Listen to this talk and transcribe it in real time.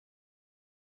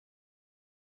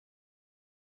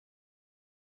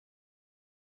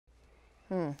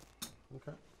Okay.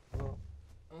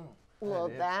 A little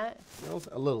that.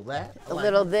 A little that. A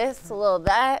little this, a little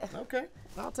that. Okay,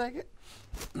 I'll take it.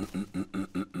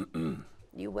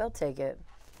 You will take it.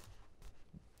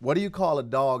 What do you call a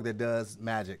dog that does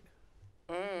magic?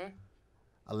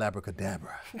 A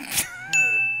labracadabra.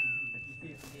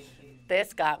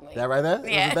 This got me. That right there?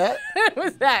 Yeah. Was it that? It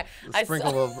was that. A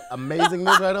sprinkle of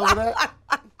amazingness right over there.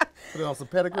 Put it on some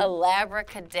pedigree. A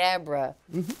labracadabra.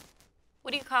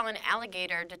 What do you call an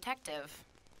alligator detective?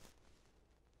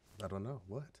 I don't know.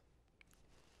 What?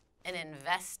 An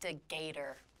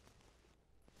investigator.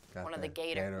 Got One of that. the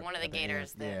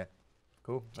gators. That Yeah.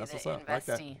 Cool. That's the what's up. Like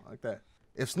that. investee. Like that.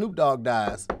 If Snoop Dogg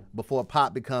dies before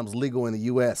pot becomes legal in the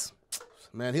U.S.,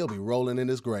 man, he'll be rolling in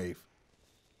his grave.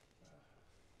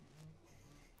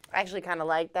 I actually kind of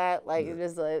like that. Like, it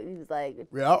just like, he's like.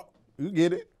 Yeah, you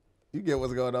get it. You get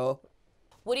what's going on.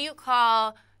 What do you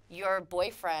call your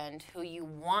boyfriend who you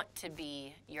want to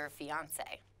be your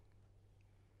fiance?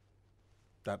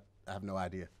 I have no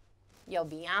idea. Yo,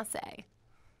 Beyonce.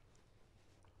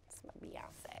 It's my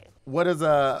Beyonce.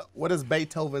 What is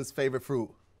Beethoven's favorite fruit?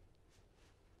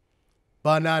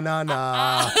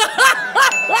 Banana.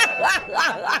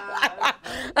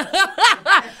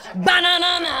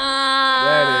 Banana.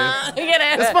 There it is. You get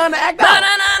it? It's fun to act out.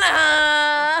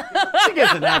 Banana. She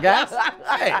gets it now, guys.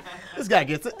 Hey, this guy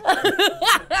gets it.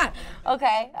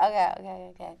 Okay.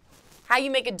 How you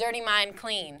make a dirty mind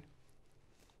clean?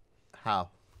 How?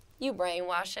 You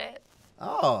brainwash it.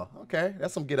 Oh, okay.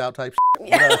 That's some get out type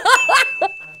shit.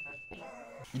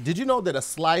 Did you know that a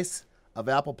slice of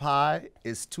apple pie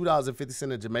is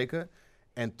 $2.50 in Jamaica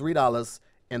and $3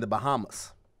 in the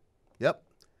Bahamas? Yep.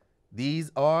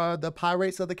 These are the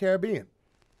pirates of the Caribbean.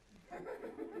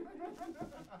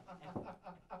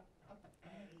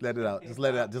 Let it out. Just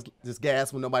let it out. Just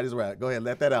gas when nobody's around. Go ahead.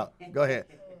 Let that out. Go ahead.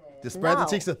 Just spread the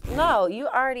cheeks. No, you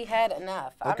already had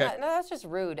enough. Okay. No, that's just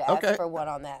rude to ask for one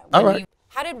on that. All right.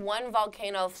 How did one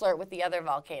volcano flirt with the other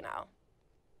volcano?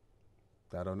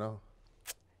 I don't know.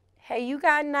 Hey, you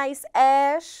got nice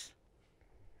ash.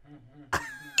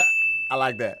 I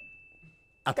like that.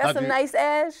 Got some nice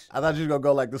ash. I thought you were gonna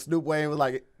go like the Snoop Wayne was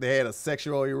like they had a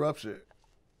sexual eruption.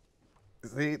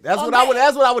 See, that's what I would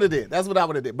have did. That's what I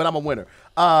would have did. But I'm a winner.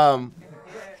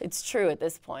 It's true at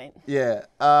this point. Yeah.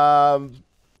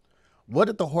 What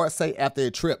did the horse say after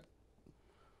it tripped?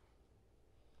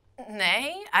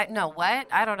 Nay? No, what?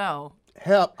 I don't know.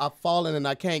 Help, I've fallen and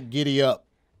I can't giddy up.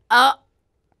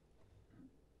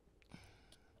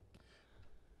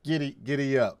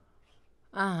 Giddy up.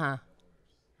 Uh-huh.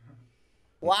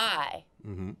 Why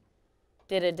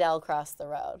did Adele cross the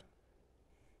road?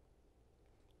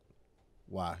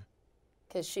 Why?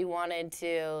 Because she wanted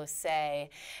to say,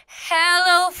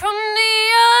 hello from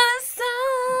the other side.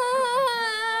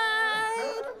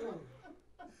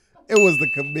 It was the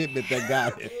commitment that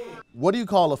got it. What do you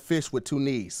call a fish with two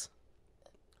knees?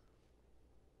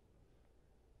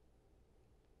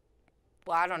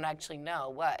 Well, I don't actually know.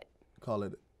 What? Call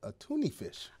it a toonie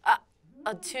fish.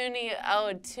 A toonie,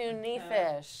 a toonie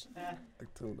fish. A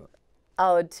tuna.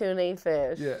 Oh, a toonie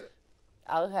fish. Yeah.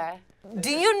 Okay.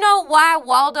 Do you know why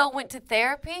Waldo went to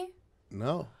therapy?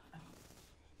 No.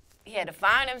 He had to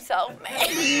find himself,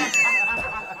 man.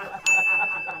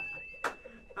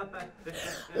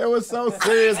 It was so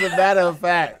serious, a matter of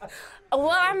fact. Well,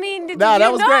 I mean, did you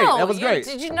that was know? great. That was great.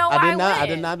 Did you know why I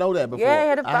did not know that before. Yeah, he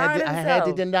had to find himself.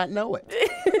 I did not know it.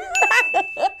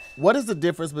 What is the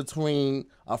difference between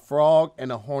a frog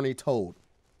and a horny toad?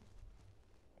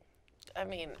 I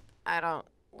mean, I don't,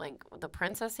 like, the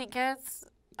princess he gets,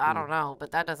 I don't know,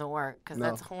 but that doesn't work, because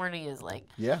that's horny is like,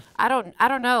 I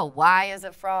don't know. Why is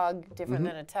a frog different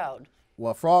than a toad?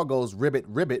 Well, a frog goes ribbit,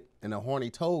 ribbit, and a horny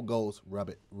toad goes rub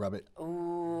it, rub it.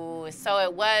 Ooh, so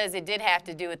it did have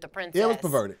to do with the princess. Yeah, it was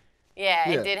perverted. Yeah,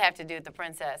 it did have to do with the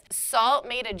princess. Salt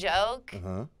made a joke,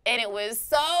 and it was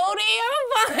so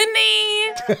damn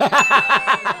funny.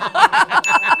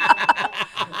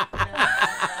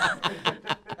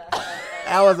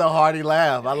 That was a hearty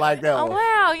laugh. I like that one. Oh,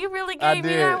 wow, you really gave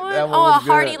me that one? That one oh, was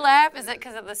a hearty good. laugh? Is it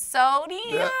because of the sodium?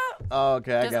 Yeah. Oh,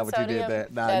 okay, I Just got what sodium? you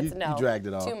did there. Nah, you dragged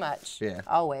it off. Too much. Yeah.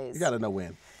 Always. You got to know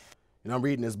when. And I'm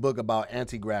reading this book about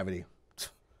anti-gravity.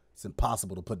 It's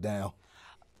impossible to put down.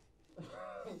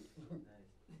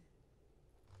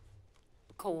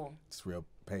 Cool. It's real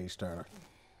page turner.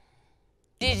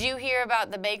 Did you hear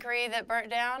about the bakery that burnt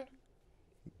down?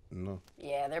 No.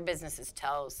 Yeah, their business is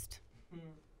toast.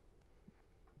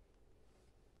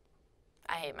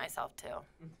 I hate myself too.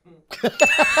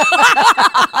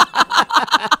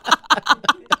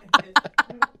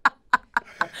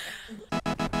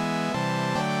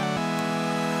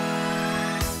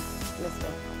 Miss me.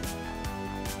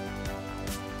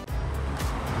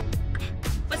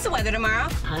 What's the weather tomorrow?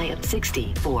 High of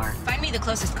 64. Find me the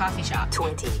closest coffee shop.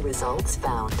 20 results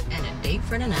found. And a date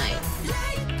for tonight.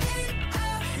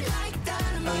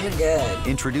 Oh, you're good.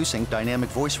 Introducing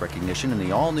dynamic voice recognition in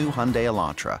the all-new Hyundai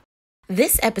ELANTRA.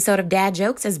 This episode of Dad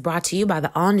Jokes is brought to you by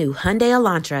the all-new Hyundai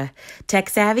ELANTRA. Tech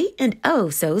savvy and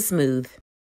oh so smooth.